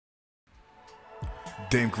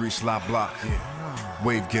Dame Grease, La Block,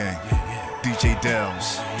 Wave Gang, DJ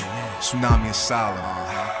Delz, Tsunami Asylum.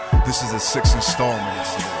 This is the 6th installment.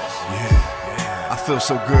 I feel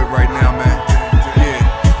so good right now, man.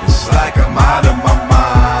 It's like I'm out of my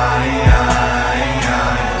mind.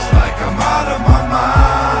 It's like I'm out of my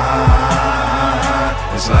mind.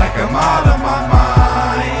 It's like I'm out of my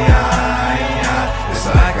mind. It's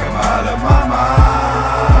like I'm out of my mind.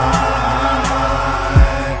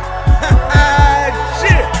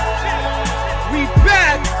 Shit! We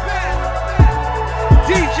back!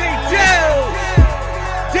 DJ Delz,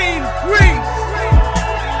 Dame Grease,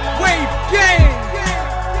 Wave Gang.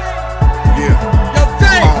 Yeah. Yo,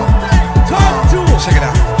 Dame, talk to him. Check it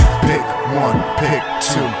out. Pick one, pick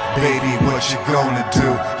two, baby, what you gonna do?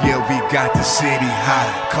 Yeah, we got the city hot.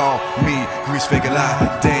 Call me Grease, fake a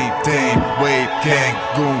lie. Dame, Wave Gang,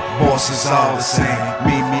 goon bosses all the same.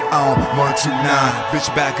 Meet me on 129. Bitch,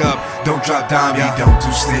 back up, don't drop dime. We don't do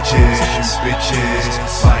snitches,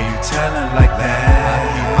 bitches. Why you telling like that? I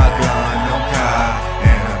keep my gun on cock,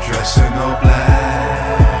 and I'm dressing all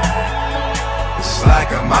black. It's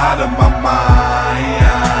like I'm out of my mind.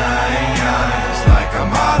 It's like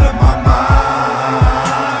I'm out of my mind.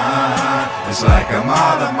 It's like I'm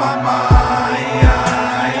out of my mind.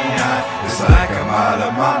 It's like I'm out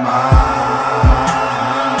of my mind.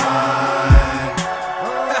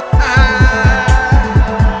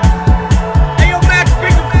 Hey, yo, Max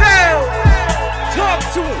Bigger Bell, talk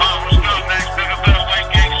to him. What's good, Max Bigger Bell, White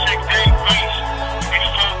Gang, Sick Dame Grease. We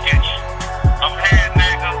focused. I'm here,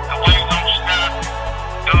 nigga. The waves don't stop.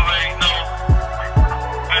 You already know.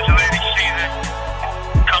 Vigilante season.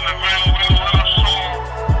 Coming real soon.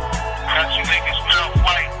 Got you niggas mouth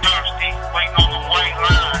white, thirsty, waiting on the white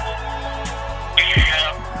lines.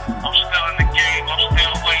 Yeah, I'm still in the game. I'm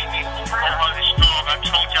still waiting. I'm running strong. I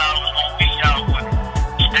told y'all I was gonna be out with it.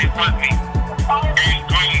 Stay with me. Dame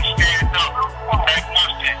Grease, stand up. Back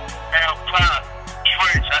Mustard, Al Clyde,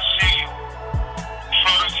 French, I see you.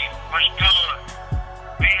 Fergie, what's good?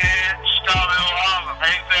 We here, Starville Harlem.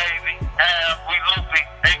 Hey, baby. Al, we loopy.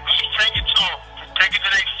 Hey, Grease, take it to them. Take it to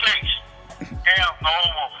their face. Hell,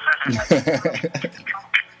 normal.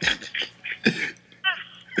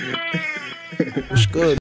 What's good?